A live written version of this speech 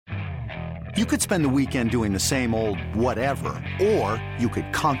You could spend the weekend doing the same old whatever, or you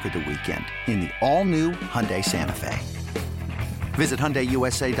could conquer the weekend in the all-new Hyundai Santa Fe. Visit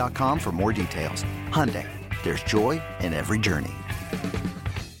HyundaiUSA.com for more details. Hyundai, there's joy in every journey.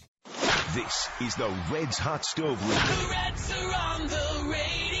 This is the Reds Hot Stove League. The Reds are on the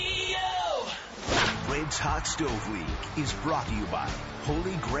radio. Reds Hot Stove League is brought to you by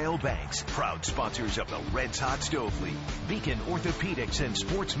Holy Grail Banks, proud sponsors of the Reds Hot Stove League. Beacon Orthopedics and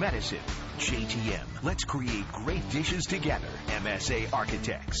Sports Medicine. JTM, let's create great dishes together. MSA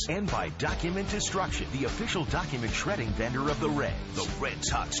Architects. And by Document Destruction, the official document shredding vendor of the Reds. The Reds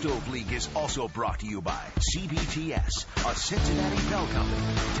Hot Stove League is also brought to you by CBTS, a Cincinnati Bell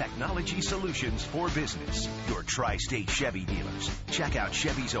Company. Technology solutions for business. Your Tri-State Chevy dealers. Check out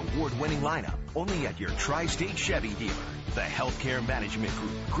Chevy's award-winning lineup only at your Tri-State Chevy dealer. The Healthcare Management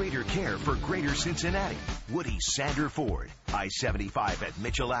Group. Greater care for Greater Cincinnati. Woody Sander Ford. I-75 at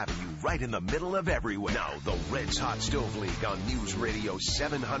Mitchell Avenue, right in the middle of everywhere. Now, the Reds Hot Stove League on News Radio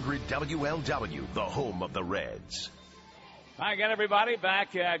 700 WLW, the home of the Reds. Hi again, everybody,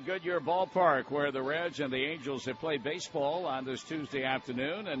 back at Goodyear Ballpark, where the Reds and the Angels have played baseball on this Tuesday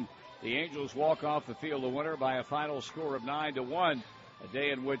afternoon, and the Angels walk off the field a winner by a final score of 9-1, a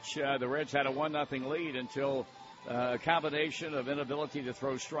day in which the Reds had a 1-0 lead until a combination of inability to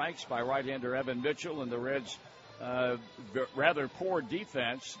throw strikes by right-hander Evan Mitchell and the Reds' rather poor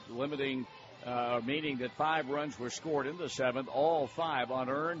defense, meaning that 5 runs were scored in the 7th, all 5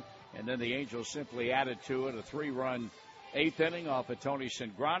 unearned, and then the Angels simply added to it a 3-run 8th inning off of Tony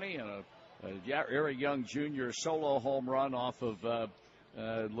Cingrani and a Eric Young Jr. solo home run off of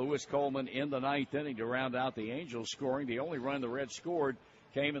Lewis Coleman in the 9th inning to round out the Angels scoring. The only run the Reds scored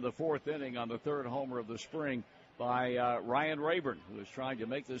came in the 4th inning on the 3rd homer of the spring by Ryan Rayburn, who is trying to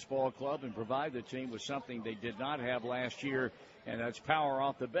make this ball club and provide the team with something they did not have last year, and that's power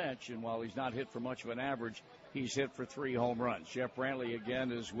off the bench. And while he's not hit for much of an average, he's hit for 3 home runs. Jeff Brantley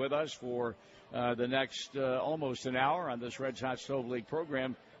again is with us for the next almost an hour on this Reds Hot Stove League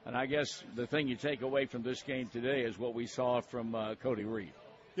program. And I guess the thing you take away from this game today is what we saw from Cody Reed.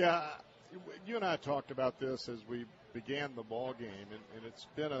 Yeah, you and I talked about this as we began the ball game, and it's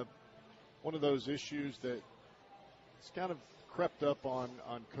been one of those issues that it's kind of crept up on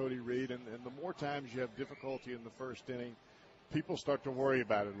Cody Reed, and the more times you have difficulty in the first inning, people start to worry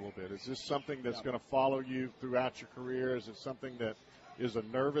about it a little bit. Is this something that's going to follow you throughout your career? Is it something that is a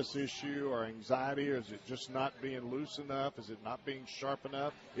nervous issue or anxiety, or is it just not being loose enough? Is it not being sharp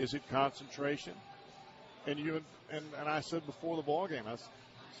enough? Is it concentration? And I said before the ball game, it's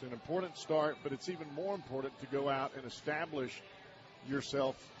an important start, but it's even more important to go out and establish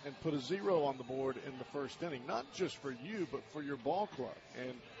yourself and put a 0 on the board in the first inning, not just for you, but for your ball club.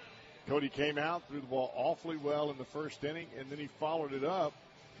 And Cody came out, threw the ball awfully well in the first inning, and then he followed it up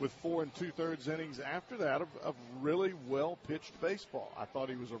with 4 2/3 innings after that of really well-pitched baseball. I thought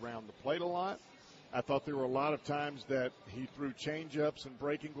he was around the plate a lot. I thought there were a lot of times that he threw change-ups and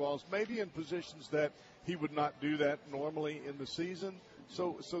breaking balls, maybe in positions that he would not do that normally in the season.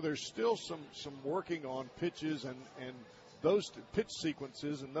 So there's still some working on pitches and those pitch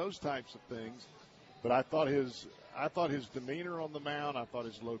sequences and those types of things. But I thought his demeanor on the mound, I thought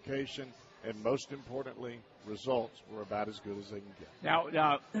his location, and most importantly, results were about as good as they can get.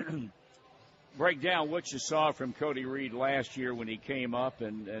 Now break down what you saw from Cody Reed last year when he came up,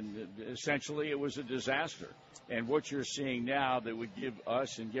 and essentially it was a disaster. And what you're seeing now that would give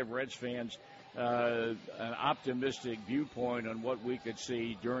us and give Reds fans an optimistic viewpoint on what we could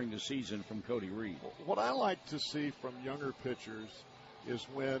see during the season from Cody Reed. What I like to see from younger pitchers is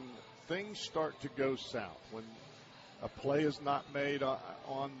when things start to go south, when a play is not made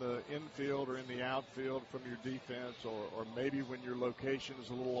on the infield or in the outfield from your defense, or maybe when your location is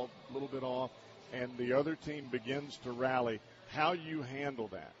a little bit off and the other team begins to rally, how you handle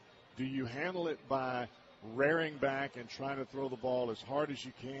that. Do you handle it by rearing back and trying to throw the ball as hard as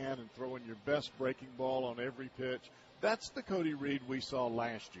you can and throwing your best breaking ball on every pitch? That's the Cody Reed we saw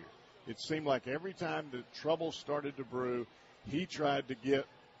last year. It seemed like every time the trouble started to brew, he tried to get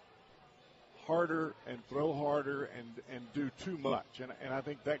harder and throw harder and do too much. And I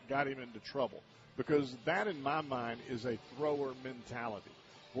think that got him into trouble, because that, in my mind, is a thrower mentality.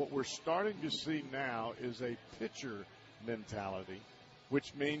 What we're starting to see now is a pitcher mentality,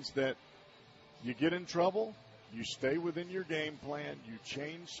 which means that you get in trouble, you stay within your game plan, you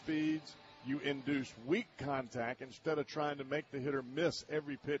change speeds, you induce weak contact instead of trying to make the hitter miss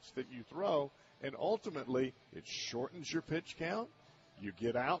every pitch that you throw, and ultimately it shortens your pitch count, you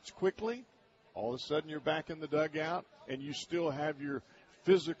get outs quickly, all of a sudden you're back in the dugout, and you still have your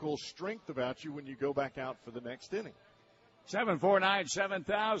physical strength about you when you go back out for the next inning.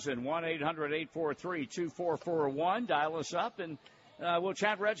 749-7000, 1-800-843-2441. Dial us up, and we'll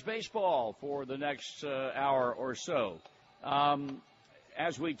chat Reds baseball for the next hour or so.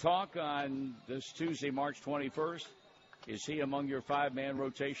 As we talk on this Tuesday, March 21st, is he among your five-man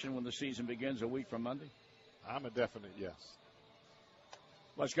rotation when the season begins a week from Monday? I'm a definite yes.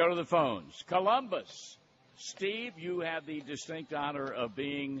 Let's go to the phones. Columbus. Steve, you have the distinct honor of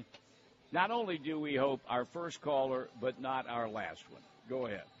being, not only do we hope, our first caller, but not our last one. Go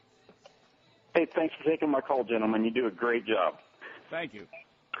ahead. Hey, thanks for taking my call, gentlemen. You do a great job. Thank you.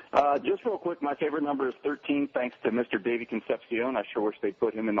 Just real quick, my favorite number is 13, thanks to Mr. Davey Concepcion. I sure wish they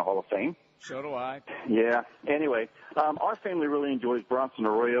put him in the Hall of Fame. So do I. Yeah. Anyway, our family really enjoys Bronson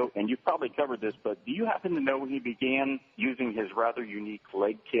Arroyo, and you've probably covered this, but do you happen to know when he began using his rather unique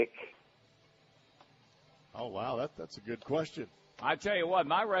leg kick? Oh, wow, that's a good question. I tell you what,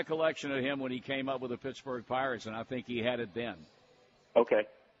 my recollection of him when he came up with the Pittsburgh Pirates, and I think he had it then. Okay.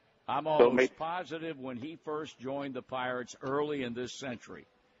 I'm almost positive when he first joined the Pirates early in this century,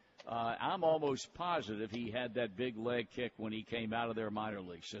 I'm almost positive he had that big leg kick when he came out of their minor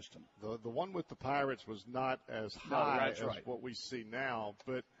league system. The one with the Pirates was not as high as what we see now,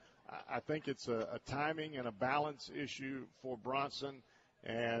 but I think it's a timing and a balance issue for Bronson,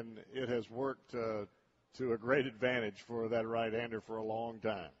 and it has worked to a great advantage for that right-hander for a long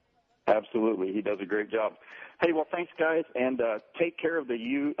time. Absolutely. He does a great job. Hey, well, thanks, guys, and take care of the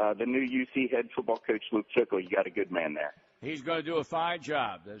new UC head football coach, Luke Fickell. You got a good man there. He's going to do a fine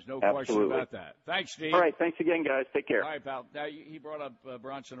job. There's no question about that. Thanks, Steve. All right, thanks again, guys. Take care. All right, pal. Now, he brought up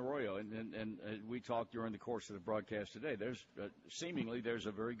Bronson Arroyo, and we talked during the course of the broadcast today. There's seemingly there's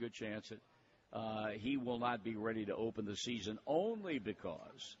a very good chance that he will not be ready to open the season only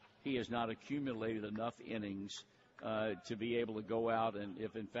because he has not accumulated enough innings to be able to go out, and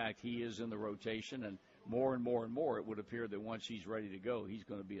if, in fact, he is in the rotation, and more, it would appear that once he's ready to go, he's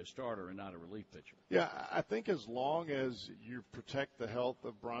going to be a starter and not a relief pitcher. Yeah, I think as long as you protect the health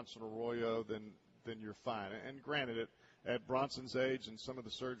of Bronson Arroyo, then you're fine. And granted, at Bronson's age and some of the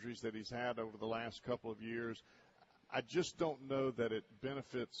surgeries that he's had over the last couple of years, I just don't know that it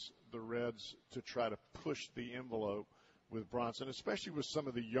benefits the Reds to try to push the envelope with Bronson, especially with some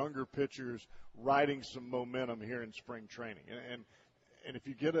of the younger pitchers riding some momentum here in spring training. And if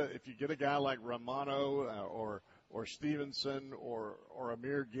you get a guy like Romano or Stevenson or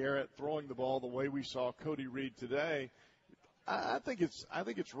Amir Garrett throwing the ball the way we saw Cody Reed today, I think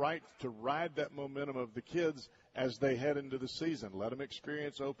it's right to ride that momentum of the kids as they head into the season. Let them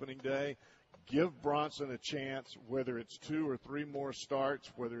experience opening day. Give Bronson a chance, whether it's 2 or 3 more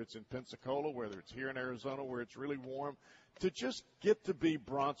starts, whether it's in Pensacola, whether it's here in Arizona where it's really warm, to just get to be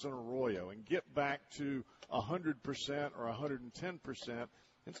Bronson Arroyo and get back to 100% or 110%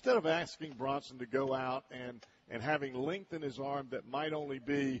 instead of asking Bronson to go out and having length in his arm that might only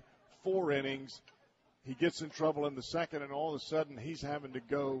be 4 innings. He gets in trouble in the second, and all of a sudden he's having to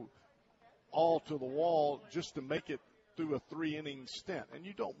go all to the wall just to make it through a 3-inning stint. And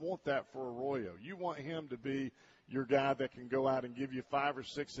you don't want that for Arroyo. You want him to be your guy that can go out and give you 5 or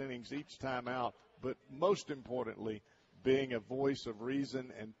 6 innings each time out, but most importantly, being a voice of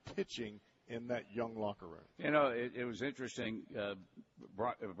reason and pitching in that young locker room. You know, it was interesting.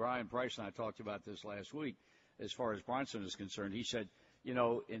 Brian Price and I talked about this last week. As far as Bronson is concerned, he said, you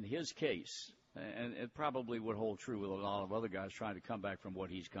know, in his case, and it probably would hold true with a lot of other guys trying to come back from what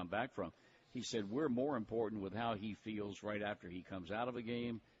he's come back from, he said we're more important with how he feels right after he comes out of a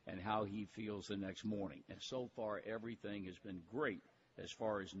game and how he feels the next morning. And so far, everything has been great as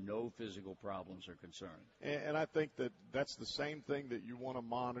far as no physical problems are concerned. And I think that's the same thing that you want to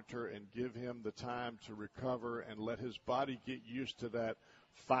monitor and give him the time to recover and let his body get used to that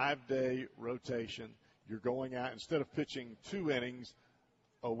 5-day rotation. You're going out, instead of pitching 2 innings,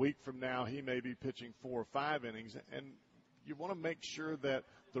 a week from now he may be pitching 4 or 5 innings. And you want to make sure that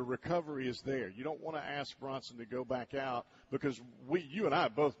the recovery is there. You don't want to ask Bronson to go back out because you and I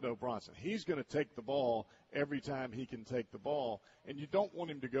both know Bronson. He's going to take the ball every time he can take the ball, and you don't want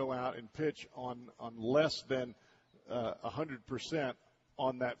him to go out and pitch on less than 100%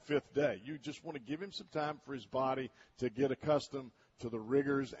 on that 5th day. You just want to give him some time for his body to get accustomed to the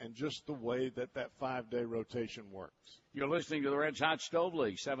rigors and just the way that 5-day rotation works. You're listening to the Reds Hot Stove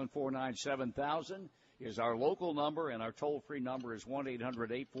League. 749-7000 is our local number, and our toll-free number is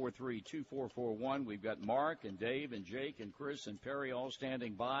 1-800-843-2441. We've got Mark and Dave and Jake and Chris and Perry all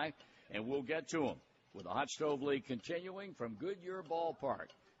standing by, and we'll get to them with the Hot Stove League continuing from Goodyear Ballpark.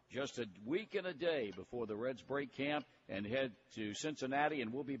 Just a week and a day before the Reds break camp and head to Cincinnati,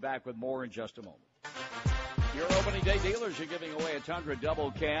 and we'll be back with more in just a moment. Your opening day dealers are giving away a Tundra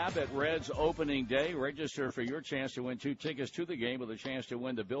double cab at Red's opening day. Register for your chance to win 2 tickets to the game with a chance to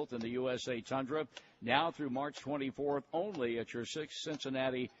win the Built in the USA Tundra now through March 24th only at your 6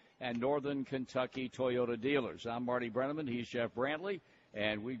 Cincinnati and Northern Kentucky Toyota dealers. I'm Marty Brenneman. He's Jeff Brantley.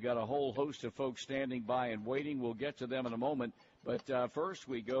 And we've got a whole host of folks standing by and waiting. We'll get to them in a moment. But first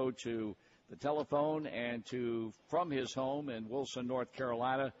we go to the telephone and from his home in Wilson, North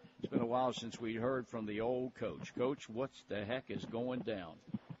Carolina. It's been a while since we heard from the old coach. Coach, what the heck is going down?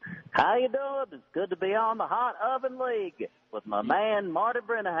 How you doing? It's good to be on the Hot Oven League with my man Marty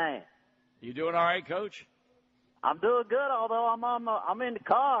Brennahan. You doing all right, Coach? I'm doing good, although I'm in the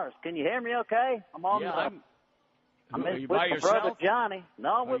cars. Can you hear me okay? I'm with by my yourself? brother Johnny.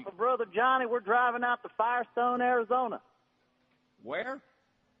 No, with my brother Johnny. We're driving out to Firestone, Arizona. Where?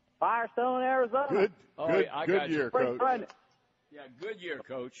 Firestone, Arizona. Good got you. year, Coach. Yeah, good year,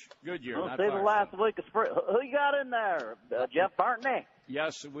 Coach. Good year. We'll not see the Firestone. last week of spring. Who you got in there? Jeff Burtney?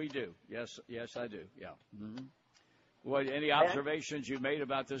 Yes, we do. Yes, I do. Yeah. Mm-hmm. Well, any observations you made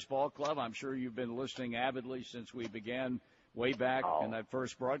about this ball club? I'm sure you've been listening avidly since we began way back in that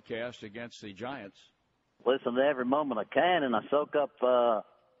first broadcast against the Giants. Listen to every moment I can, and I soak up,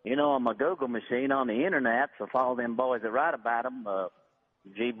 on my Google machine on the Internet. So follow them boys that write about them,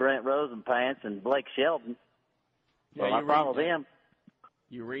 G. Brent Rosenpants and Blake Shelton. Yeah, I follow them.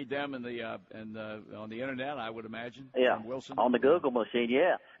 You read them on the Internet, I would imagine. Yeah, Wilson? on the Google machine.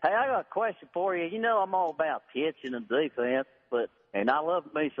 Yeah. Hey, I got a question for you. You know, I'm all about pitching and defense, and I love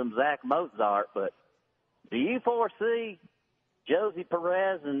me some Zach Mozart. But do you foresee Josie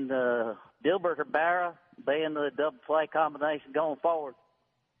Perez and Dilbert Herrera being the double play combination going forward?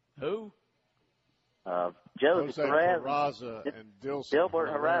 Who? Josie Perez Peraza and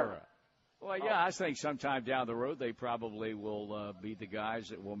Dilbert Herrera. Well, yeah, I think sometime down the road they probably will be the guys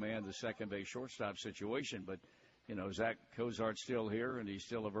that will man the second base shortstop situation. But, Zach Cozart's still here, and he's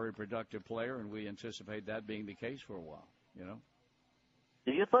still a very productive player, and we anticipate that being the case for a while,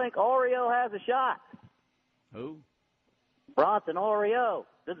 Do you think Oreo has a shot? Who? Bronson Oreo.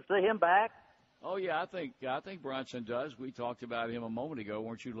 Good to see him back. Oh, yeah, I think Bronson does. We talked about him a moment ago.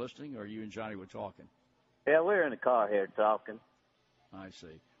 Weren't you listening, or you and Johnny were talking? Yeah, we're in the car here talking. I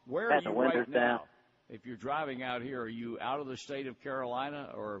see. Where are you right now? If you're driving out here, are you out of the state of Carolina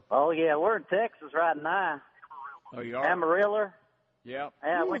or? Oh yeah, we're in Texas right now. Oh, you are? Amarillo. Yeah.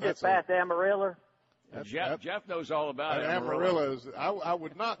 Yeah, we just passed Amarillo. Jeff knows all about Amarillo. I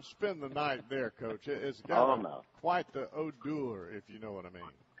would not spend the night there, Coach. It's got quite the odor, if you know what I mean.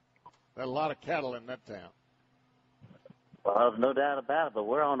 There's a lot of cattle in that town. Well, there's no doubt about it, but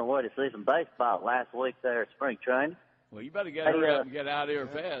we're on the way to see some baseball last week there at spring training. Well, you better get out here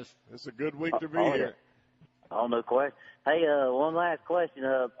fast. It's a good week to be here. Oh, no question. Hey, one last question.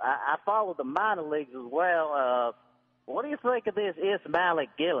 I follow the minor leagues as well. What do you think of this Ismail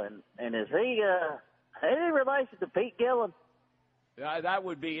Gillen? And is he any relation to Pete Gillen? That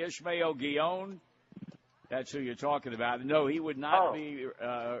would be Ishmael Guillon. That's who you're talking about. No, he would not be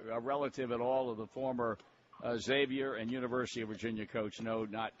a relative at all of the former Xavier and University of Virginia coach. No,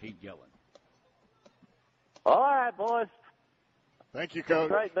 not Pete Gillen. All right, boys. Thank you, Coach.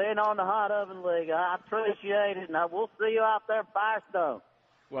 It's great being on the Hot Oven League. I appreciate it, and we'll see you out there at Firestone.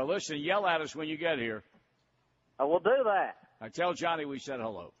 Well, listen, yell at us when you get here. I will do that. I tell Johnny we said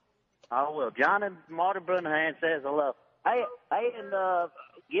hello. I will. Johnny Martin Brunhan says hello. Hey, and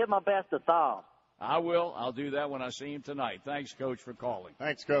give my best to Thom. I will. I'll do that when I see him tonight. Thanks, Coach, for calling.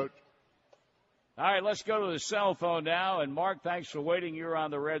 Thanks, Coach. All right, let's go to the cell phone now. And, Mark, thanks for waiting. You're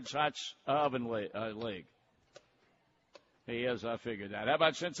on the Reds Hot Oven League. He is. I figured that. How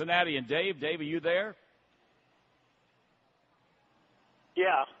about Cincinnati and Dave? Dave, are you there?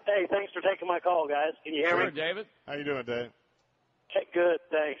 Yeah. Hey, thanks for taking my call, guys. Can you hear me? Sure, David. How you doing, Dave? Hey, good,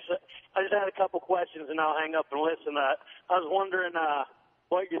 thanks. I just had a couple questions, and I'll hang up and listen. I was wondering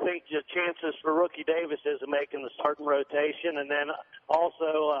what you think the chances for Rookie Davis is of making the starting rotation, and then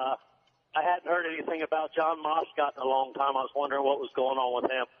also I hadn't heard anything about John Moscott in a long time. I was wondering what was going on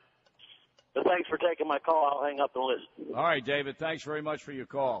with him. But thanks for taking my call. I'll hang up and listen. All right, David. Thanks very much for your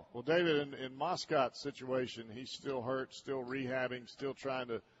call. Well, David, in Moscott's situation, he's still hurt, still rehabbing, still trying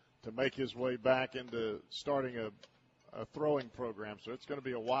to make his way back into starting a throwing program. So it's going to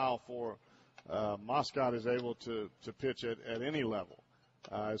be a while for Moscott is able to pitch at any level.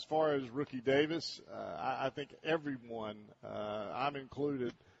 As far as Rookie Davis, I think everyone, I'm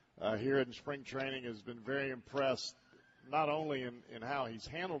included, here in spring training has been very impressed, not only in how he's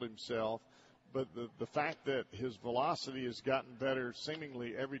handled himself, but the fact that his velocity has gotten better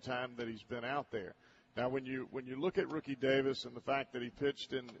seemingly every time that he's been out there. Now, when you look at Rookie Davis and the fact that he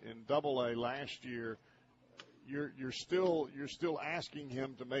pitched in Double-A last year, you're still asking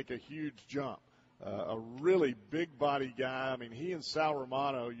him to make a huge jump. A really big body guy. I mean, he and Sal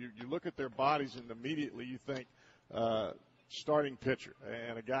Romano, you look at their bodies and immediately you think starting pitcher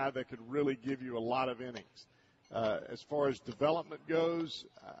and a guy that could really give you a lot of innings. As far as development goes,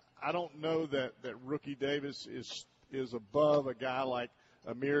 I don't know that Rookie Davis is above a guy like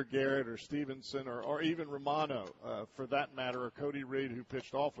Amir Garrett or Stevenson or even Romano, for that matter, or Cody Reed, who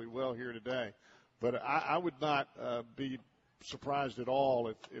pitched awfully well here today. But I would not be surprised at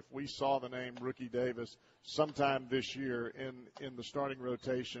all if we saw the name Rookie Davis sometime this year in the starting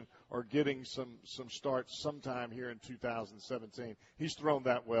rotation or getting some starts sometime here in 2017. He's thrown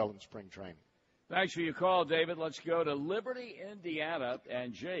that well in spring training. Thanks for your call, David. Let's go to Liberty, Indiana.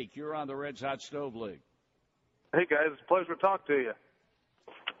 And Jake, you're on the Reds Hot Stove League. Hey, guys. It's a pleasure to talk to you.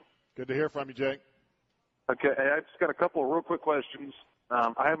 Good to hear from you, Jake. Okay, I just got a couple of real quick questions.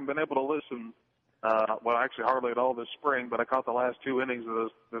 I haven't been able to listen, actually hardly at all this spring, but I caught the last 2 innings of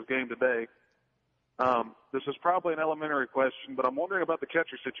this game today. This is probably an elementary question, but I'm wondering about the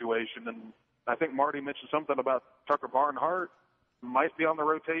catcher situation. And I think Marty mentioned something about Tucker Barnhart might be on the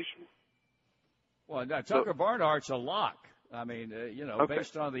rotation. Well, no, Tucker Barnhart's a lock. I mean, okay.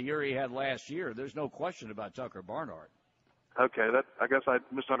 Based on the year he had last year, there's no question about Tucker Barnhart. Okay, I guess I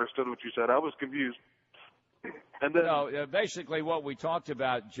misunderstood what you said. I was confused. And then, no, basically what we talked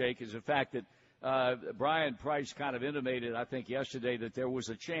about, Jake, is the fact that Brian Price kind of intimated, I think, yesterday that there was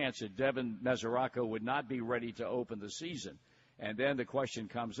a chance that Devin Mesoraco would not be ready to open the season. And then the question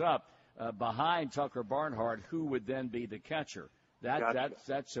comes up, behind Tucker Barnhart, who would then be the catcher? Gotcha.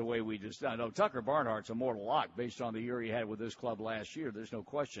 That's the way we just – no, Tucker Barnhart's a mortal lock based on the year he had with this club last year. There's no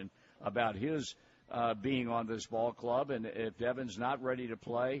question about his being on this ball club. And if Devin's not ready to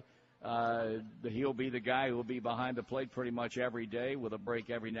play, he'll be the guy who will be behind the plate pretty much every day with a break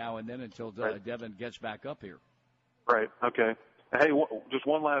every now and then until Devin gets back up here. Right, okay. Hey, just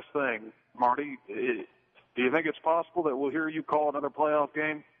one last thing. Marty, do you think it's possible that we'll hear you call another playoff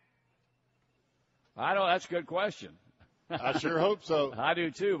game? I don't. That's a good question. I sure hope so. I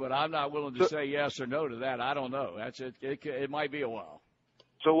do too, but I'm not willing to say yes or no to that. I don't know. That's it. It might be a while.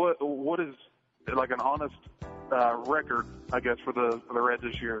 So what is like an honest record, I guess, for the Reds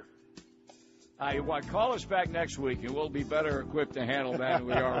this year? Call us back next week, and we'll be better equipped to handle that than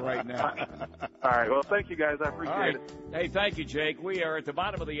we are right now. All right. Well, thank you, guys. I appreciate it. Hey, thank you, Jake. We are at the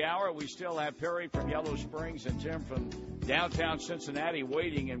bottom of the hour. We still have Perry from Yellow Springs and Tim from downtown Cincinnati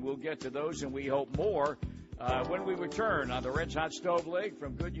waiting, and we'll get to those, and we hope more when we return on the Reds Hot Stove League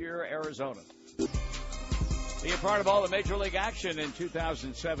from Goodyear, Arizona. Be a part of all the Major League action in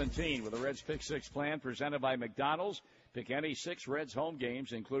 2017 with the Reds Pick 6 plan presented by McDonald's. Pick any 6 Reds home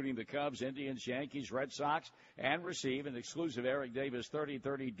games, including the Cubs, Indians, Yankees, Red Sox, and receive an exclusive Eric Davis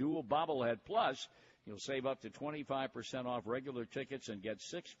 30-30 dual bobblehead. Plus, you'll save up to 25% off regular tickets and get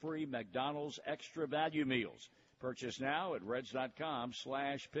 6 free McDonald's extra value meals. Purchase now at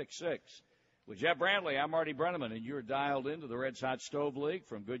Reds.com/pick6. With Jeff Brantley, I'm Marty Brenneman, and you're dialed into the Reds Hot Stove League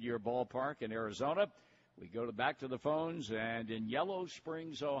from Goodyear Ballpark in Arizona. We go back to the phones, and in Yellow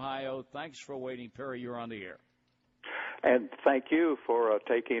Springs, Ohio, thanks for waiting. Perry, you're on the air. And thank you for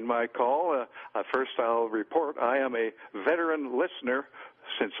taking my call. First, I'll report I am a veteran listener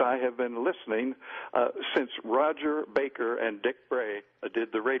since I have been listening since Roger Baker and Dick Bray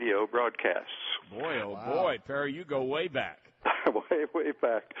did the radio broadcasts. Boy, oh boy, Perry, you go way back. way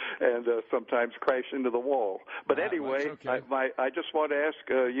back, and sometimes crash into the wall. But anyway, okay. I just want to ask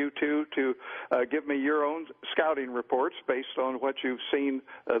you two to give me your own scouting reports based on what you've seen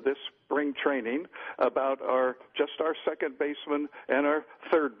this spring training about our second baseman and our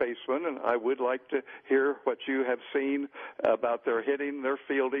third baseman, and I would like to hear what you have seen about their hitting, their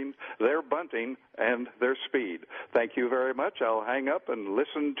fielding, their bunting, and their speed. Thank you very much. I'll hang up and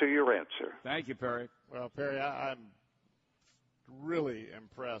listen to your answer. Thank you, Perry. Well, Perry, I'm really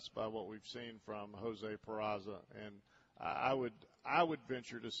impressed by what we've seen from Jose Peraza, and I would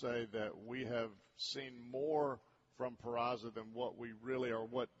venture to say that we have seen more from Peraza than what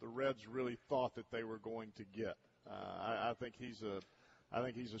the Reds really thought that they were going to get. I think he's a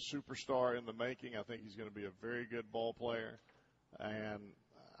superstar in the making. I think he's going to be a very good ball player, and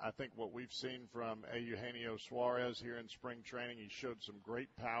I think what we've seen from Eugenio Suarez here in spring training, he showed some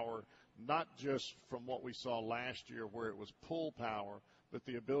great power, not just from what we saw last year where it was pull power, but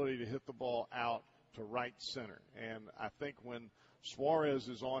the ability to hit the ball out to right center. And I think when Suarez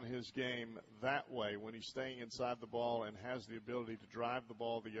is on his game that way, when he's staying inside the ball and has the ability to drive the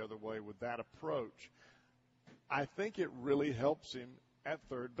ball the other way with that approach, I think it really helps him at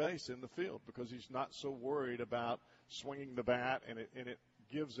third base in the field because he's not so worried about swinging the bat, and it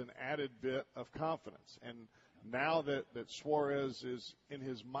gives an added bit of confidence. And now that Suarez is, in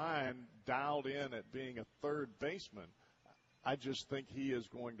his mind, dialed in at being a third baseman, I just think he is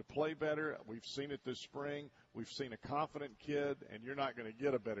going to play better. We've seen it this spring. We've seen a confident kid, and you're not going to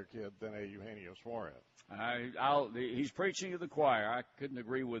get a better kid than a Eugenio Suarez. He's preaching to the choir. I couldn't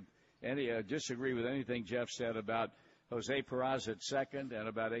disagree with anything Jeff said about Jose Peraza at second and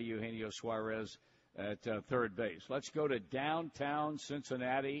about Eugenio Suarez at third base. Let's go to downtown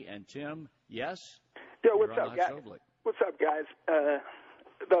Cincinnati. And Tim, yes? Yo, what's up, guys? What's up, guys?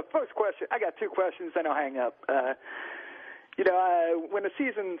 The first question, I got two questions, then I'll hang up. When the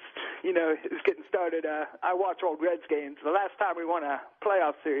season's, is getting started, I watch old Reds games. The last time we won a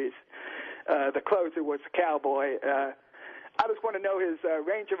playoff series, the closer was the Cowboy. I just want to know his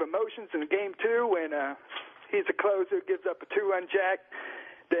range of emotions in Game 2 when he's a closer, gives up a 2-run jack,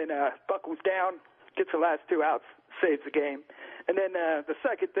 then buckles down, gets the last 2 outs, saves the game. And then the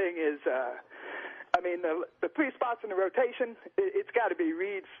second thing is, the 3 spots in the rotation, it's got to be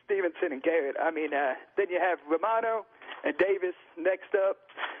Reed, Stevenson, and Garrett. Then you have Romano and Davis next up.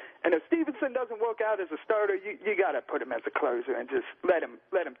 And if Stevenson doesn't work out as a starter, you got to put him as a closer and just let him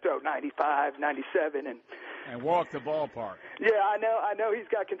throw 95, 97, and walk the ballpark. Yeah, I know he's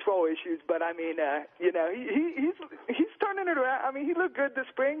got control issues, but he's turning it around. He looked good this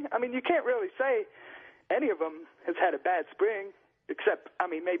spring. You can't really say any of them has had a bad spring, except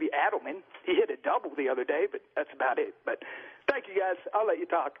maybe Adelman. He hit a double the other day, but that's about it. But thank you, guys. I'll let you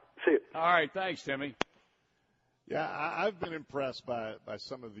talk. See you. All right, thanks, Timmy. Yeah, I've been impressed by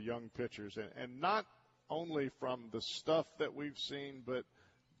some of the young pitchers, and not only from the stuff that we've seen, but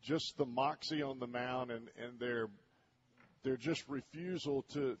just the moxie on the mound and their just refusal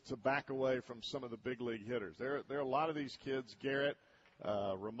to back away from some of the big league hitters. There are a lot of these kids, Garrett,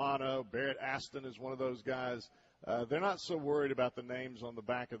 Romano, Barrett Aston is one of those guys. They're not so worried about the names on the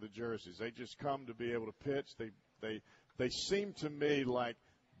back of the jerseys. They just come to be able to pitch. They seem to me like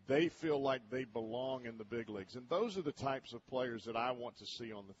they feel like they belong in the big leagues. And those are the types of players that I want to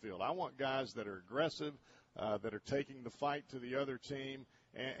see on the field. I want guys that are aggressive, that are taking the fight to the other team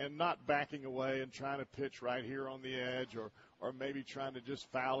and not backing away and trying to pitch right here on the edge or maybe trying to just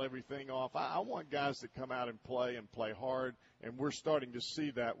foul everything off. I want guys that come out and play hard, and we're starting to see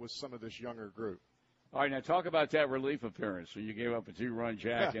that with some of this younger group. All right, now talk about that relief appearance when you gave up a 2-run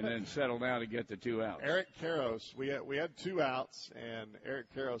jack and then settled down to get the 2 outs. Eric Karros, we had 2 outs, and Eric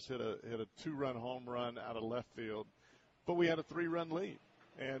Karros hit a 2-run home run out of left field, but we had a 3-run lead.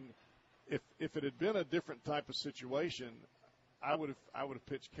 And if it had been a different type of situation, I would have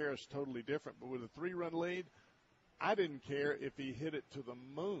pitched Karros totally different. But with a 3-run lead, I didn't care if he hit it to the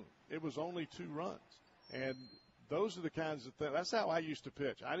moon. It was only 2 runs, and those are the kinds of things. That's how I used to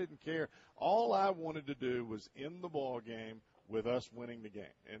pitch. I didn't care. All I wanted to do was end the ball game with us winning the game.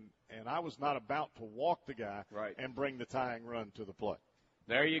 And I was not about to walk the guy and bring the tying run to the plate.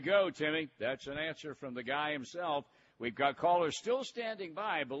 There you go, Timmy. That's an answer from the guy himself. We've got callers still standing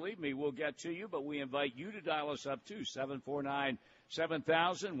by. Believe me, we'll get to you, but we invite you to dial us up, too, 749-7000,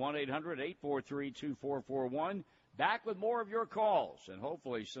 1-800-843-2441. Back with more of your calls and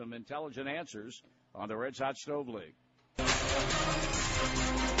hopefully some intelligent answers on the Reds Hot Stove League. The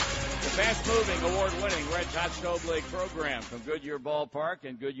fast-moving, award-winning Reds Hot Stove League program from Goodyear Ballpark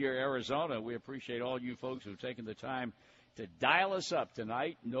in Goodyear, Arizona. We appreciate all you folks who've taken the time to dial us up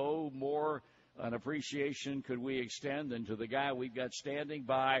tonight. No more an appreciation could we extend than to the guy we've got standing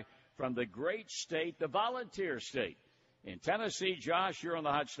by from the great state, the volunteer state. In Tennessee, Josh, you're on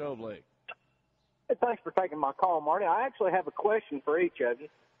the Hot Stove League. Hey, thanks for taking my call, Marty. I actually have a question for each of you.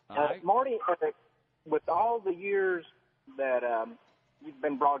 Marty, with all the years that you've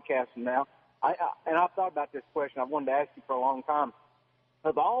been broadcasting now, and I've thought about this question. I've wanted to ask you for a long time.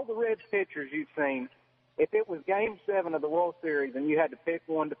 Of all the Reds pitchers you've seen, if it was Game 7 of the World Series and you had to pick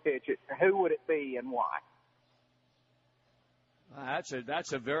one to pitch it, who would it be and why?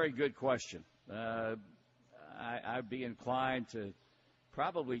 That's a very good question. I'd be inclined to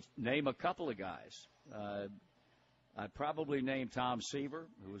probably name a couple of guys. I'd probably name Tom Seaver,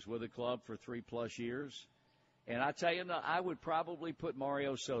 who was with the club for 3+ years. And I tell you, I would probably put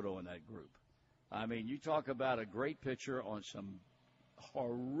Mario Soto in that group. I mean, you talk about a great pitcher on some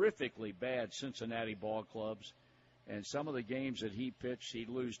horrifically bad Cincinnati ball clubs. And some of the games that he pitched, he'd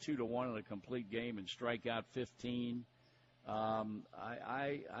lose 2-1 in a complete game and strike out 15.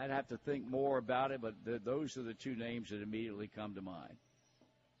 I'd have to think more about it, but those are the 2 names that immediately come to mind.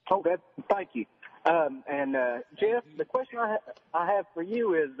 Okay, thank you. Jeff, the question I have for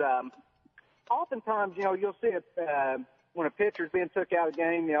you is, oftentimes, you'll see it when a pitcher's being took out of the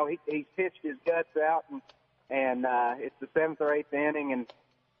game. He's pitched his guts out, and it's the 7th or 8th inning,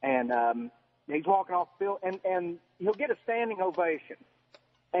 and he's walking off the field, and he'll get a standing ovation.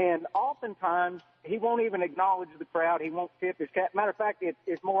 And oftentimes, he won't even acknowledge the crowd. He won't tip his cap. Matter of fact,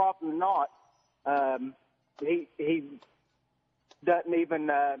 it's more often than not, he doesn't even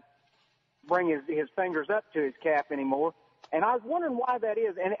bring his fingers up to his cap anymore. And I was wondering why that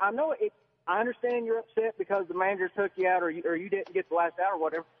is. And I know I understand you're upset because the manager took you out or you didn't get the last out or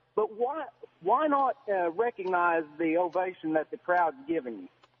whatever. But why not recognize the ovation that the crowd's giving you?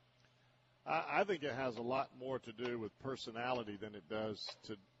 I think it has a lot more to do with personality than it does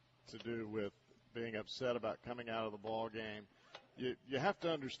to do with being upset about coming out of the ball game. You have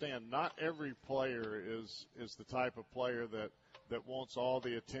to understand, not every player is the type of player that wants all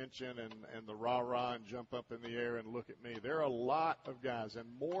the attention and the rah-rah and jump up in the air and look at me. There are a lot of guys, and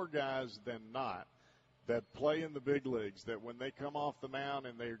more guys than not, that play in the big leagues, that when they come off the mound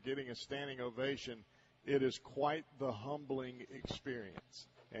and they're getting a standing ovation, it is quite the humbling experience.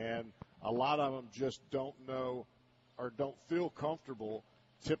 And a lot of them just don't know or don't feel comfortable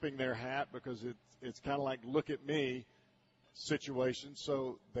tipping their hat because it's kind of like look at me situation.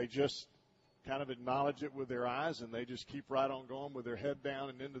 So they just kind of acknowledge it with their eyes and they just keep right on going with their head down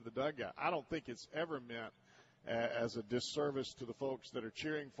and into the dugout. I don't think it's ever meant as a disservice to the folks that are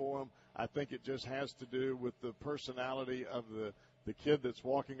cheering for them. I think it just has to do with the personality of the kid that's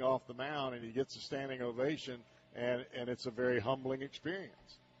walking off the mound and he gets a standing ovation, and it's a very humbling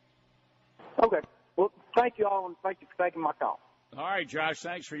experience. Okay. Well, thank you all, and thank you for taking my call. All right, Josh,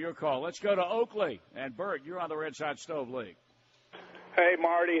 thanks for your call. Let's go to Oakley. And, Bert, you're on the Red Sox Stove League. Hey,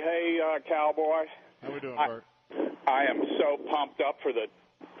 Marty. Hey, Cowboy. How we doing, Bert? I am so pumped up for the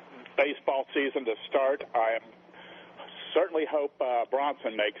baseball season to start. I certainly hope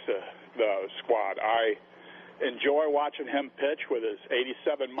Bronson makes the squad. I enjoy watching him pitch with his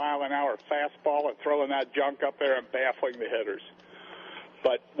 87-mile-an-hour fastball and throwing that junk up there and baffling the hitters.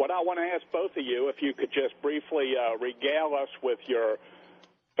 But what I want to ask both of you, if you could just briefly regale us with your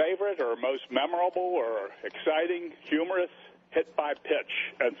favorite or most memorable or exciting, humorous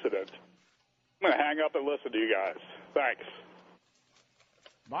hit-by-pitch incident. I'm going to hang up and listen to you guys. Thanks.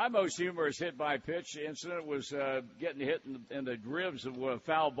 My most humorous hit-by-pitch incident was getting hit in the ribs of a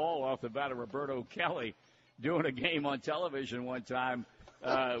foul ball off the bat of Roberto Kelly doing a game on television one time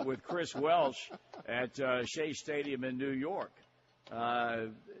with Chris Welsh at Shea Stadium in New York.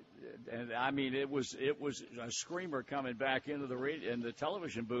 And I mean, it was a screamer coming back into the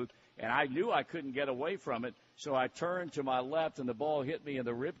television booth, and I knew I couldn't get away from it, so I turned to my left, and the ball hit me in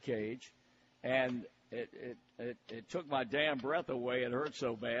the rib cage, and it took my damn breath away. It hurt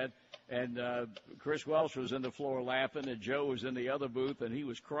so bad, and Chris Welsh was in the floor laughing, and Joe was in the other booth, and he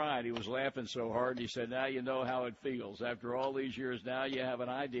was crying. He was laughing so hard, and he said, "Now you know how it feels. After all these years, now you have an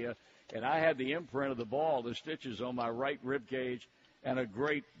idea." And I had the imprint of the ball, the stitches on my right rib cage, and a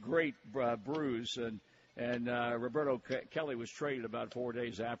great bruise. And Roberto Kelly was traded about 4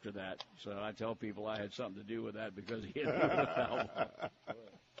 days after that. So I tell people I had something to do with that because he hit me with a foul ball.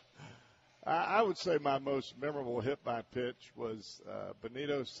 I would say my most memorable hit-by-pitch was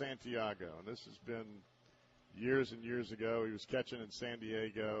Benito Santiago. And this has been years and years ago. He was catching in San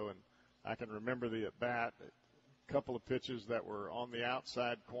Diego, and I can remember the at-bat. Couple of pitches that were on the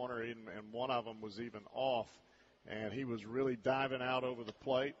outside corner, and one of them was even off, and he was really diving out over the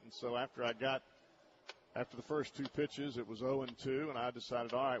plate. And so after the first two pitches, it was 0-2, and I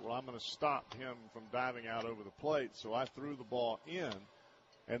decided, all right, well, I'm going to stop him from diving out over the plate. So I threw the ball in,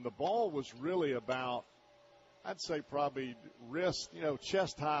 and the ball was really about, I'd say probably wrist,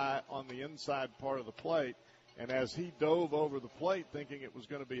 chest high on the inside part of the plate. And as he dove over the plate thinking it was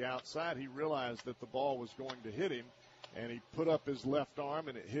going to be outside, he realized that the ball was going to hit him, and he put up his left arm,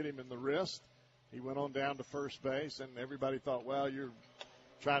 and it hit him in the wrist. He went on down to first base, and everybody thought, well, you're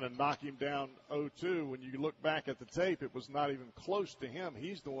trying to knock him down 0-2. When you look back at the tape, it was not even close to him.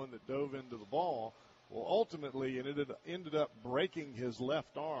 He's the one that dove into the ball. Well, ultimately, it ended up breaking his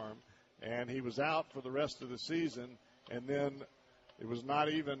left arm, and he was out for the rest of the season. And then it was not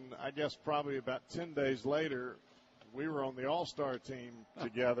even, I guess, probably about 10 days later, we were on the All-Star team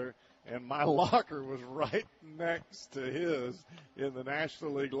together, and my locker was right next to his in the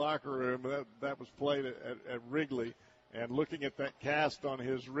National League locker room. That was played at Wrigley, and looking at that cast on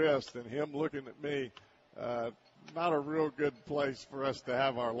his wrist and him looking at me, not a real good place for us to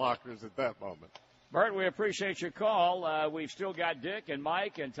have our lockers at that moment. Bert, we appreciate your call. We've still got Dick and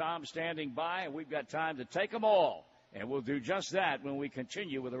Mike and Tom standing by, and we've got time to take them all. And we'll do just that when we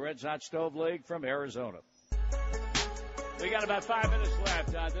continue with the Red Sox Stove League from Arizona. We got about 5 minutes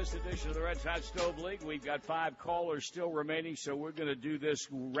left on this edition of the Reds Hot Stove League. We've got 5 callers still remaining, so we're going to do this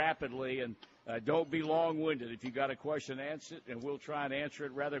rapidly. And don't be long-winded. If you got a question, answer it, and we'll try and answer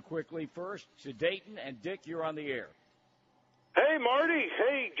it rather quickly. First to Dayton, and Dick, you're on the air. Hey, Marty.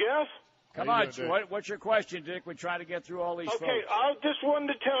 Hey, Jeff. Come on, what's your question, Dick? We're trying to get through all these folks. Okay, I just wanted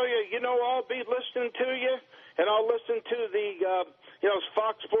to tell you, I'll be listening to you, and I'll listen to the,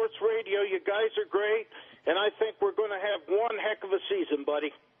 Fox Sports Radio. You guys are great, and I think we're going to have one heck of a season,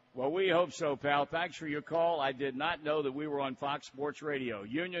 buddy. Well, we hope so, pal. Thanks for your call. I did not know that we were on Fox Sports Radio.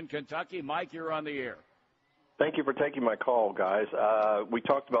 Union, Kentucky. Mike, you're on the air. Thank you for taking my call, guys. You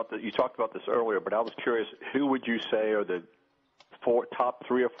talked about this earlier, but I was curious, who would you say are the top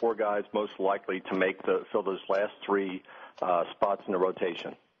 3 or 4 guys most likely to fill those last 3 spots in the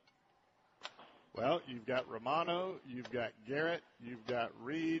rotation? Well, you've got Romano, you've got Garrett, you've got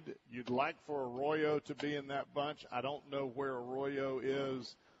Reed. You'd like for Arroyo to be in that bunch. I don't know where Arroyo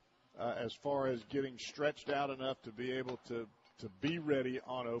is as far as getting stretched out enough to be able to be ready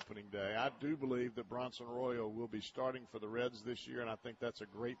on opening day. I do believe that Bronson Arroyo will be starting for the Reds this year, and I think that's a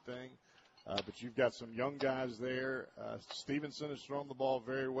great thing. But you've got some young guys there. Stevenson has thrown the ball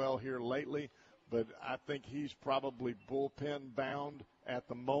very well here lately, but I think he's probably bullpen bound at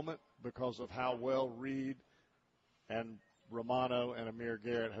the moment because of how well Reed and Romano and Amir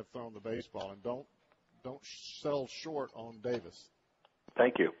Garrett have thrown the baseball. And don't sell short on Davis.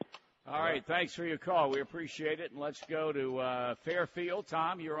 Thank you. All right, thanks for your call. We appreciate it. And let's go to Fairfield.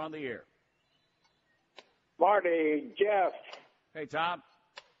 Tom, you're on the air. Marty, Jeff. Hey, Tom.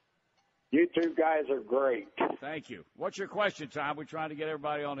 You two guys are great. Thank you. What's your question, Tom? We're trying to get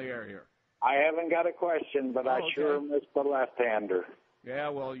everybody on the air here. I haven't got a question, but I sure miss the left-hander. Yeah,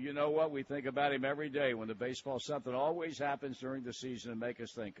 well, you know what? We think about him every day when the baseball. Something always happens during the season and make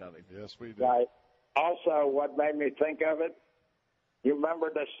us think of him. Yes, we do. Right. Also, what made me think of it, you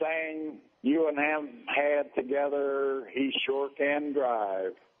remember the saying you and him had together, he sure can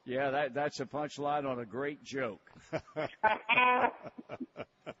drive. Yeah, that's a punchline on a great joke.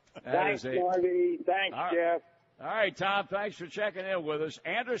 Thanks, Marty. Thanks, Jeff. All right, Tom, thanks for checking in with us.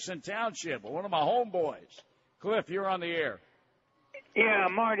 Anderson Township, one of my homeboys. Cliff, you're on the air. Yeah,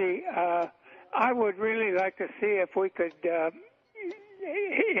 Marty, I would really like to see if we could,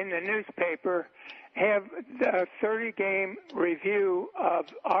 in the newspaper, have the 30-game review of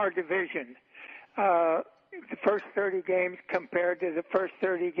our division. The first 30 games compared to the first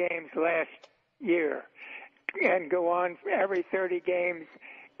 30 games last year, and go on every 30 games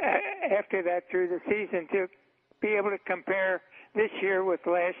after that through the season to be able to compare this year with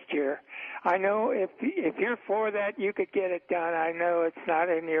last year. I know if you're for that, you could get it done. I know it's not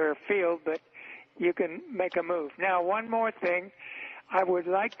in your field, but you can make a move. Now, one more thing. I would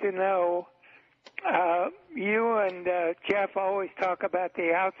like to know, you and Jeff always talk about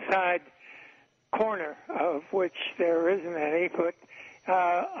the outside corner, of which there isn't any, but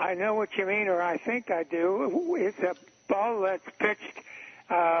I know what you mean, or I think I do. It's a ball that's pitched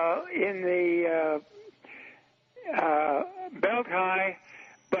in the belt high,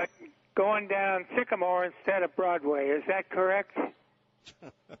 but going down Sycamore instead of Broadway. Is that correct?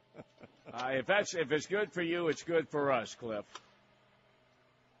 If it's good for you, it's good for us, Cliff.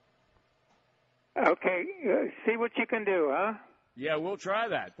 Okay, see what you can do, huh? Yeah, we'll try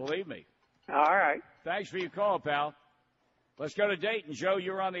that, believe me. All right. Thanks for your call, pal. Let's go to Dayton. Joe,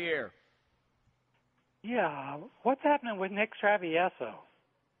 you're on the air. Yeah, what's happening with Nick Travieso?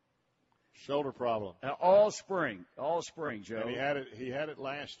 Shoulder problem. All spring, Joe. And he had it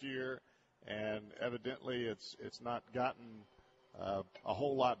last year, and evidently it's not gotten a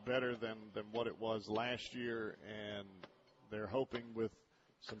whole lot better than what it was last year, and they're hoping with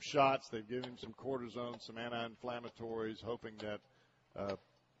some shots. They've given him some cortisone, some anti-inflammatories, hoping that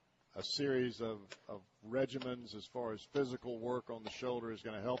a series of regimens as far as physical work on the shoulder is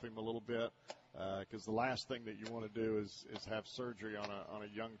going to help him a little bit, because the last thing that you want to do is have surgery on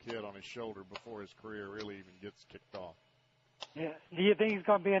a young kid on his shoulder before his career really even gets kicked off. Yeah. Do you think he's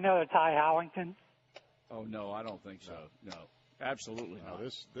going to be another Ty Howington? Oh, no, I don't think so. No, absolutely not. No,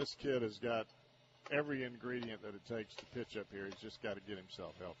 this kid has got every ingredient that it takes to pitch up here. He's just got to get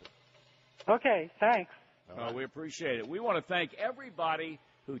himself healthy. Okay, thanks. We appreciate it. We want to thank everybody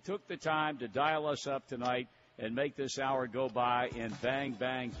who took the time to dial us up tonight and make this hour go by in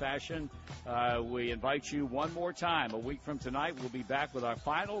bang fashion. We invite you one more time. A week from tonight, we'll be back with our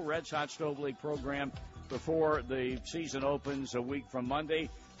final Reds Hot Stove League program before the season opens a week from Monday.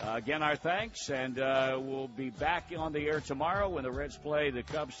 Again, our thanks, and we'll be back on the air tomorrow when the Reds play the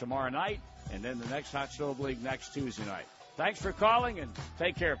Cubs tomorrow night, and then the next Hot Stove League next Tuesday night. Thanks for calling, and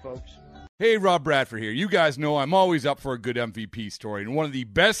take care, folks. Hey, Rob Bradford here. You guys know I'm always up for a good MVP story, and one of the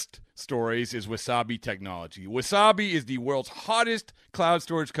best stories is Wasabi Technology. Wasabi is the world's hottest cloud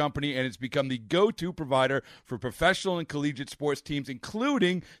storage company, and it's become the go-to provider for professional and collegiate sports teams,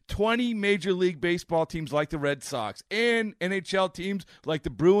 including 20 Major League Baseball teams like the Red Sox and NHL teams like the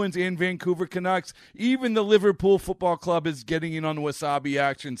Bruins and Vancouver Canucks. Even the Liverpool Football Club is getting in on the Wasabi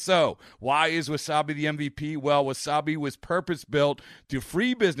action. So, why is Wasabi the MVP? Well, Wasabi was purpose-built to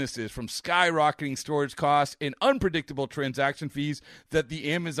free businesses from skyrocketing storage costs and unpredictable transaction fees that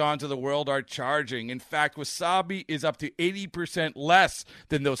the Amazons of the world are charging. In fact, Wasabi is up to 80% less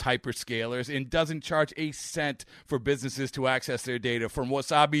than those hyperscalers and doesn't charge a cent for businesses to access their data. From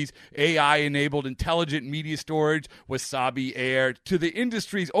Wasabi's AI-enabled intelligent media storage, Wasabi Air, to the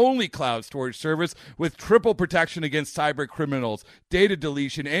industry's only cloud storage service with triple protection against cyber criminals, data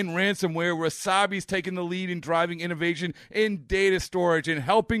deletion, and ransomware, Wasabi's taken the lead in driving innovation in data storage and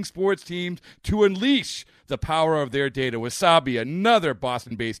helping sports teams to unleash the power of their data. Wasabi, another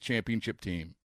Boston-based championship team.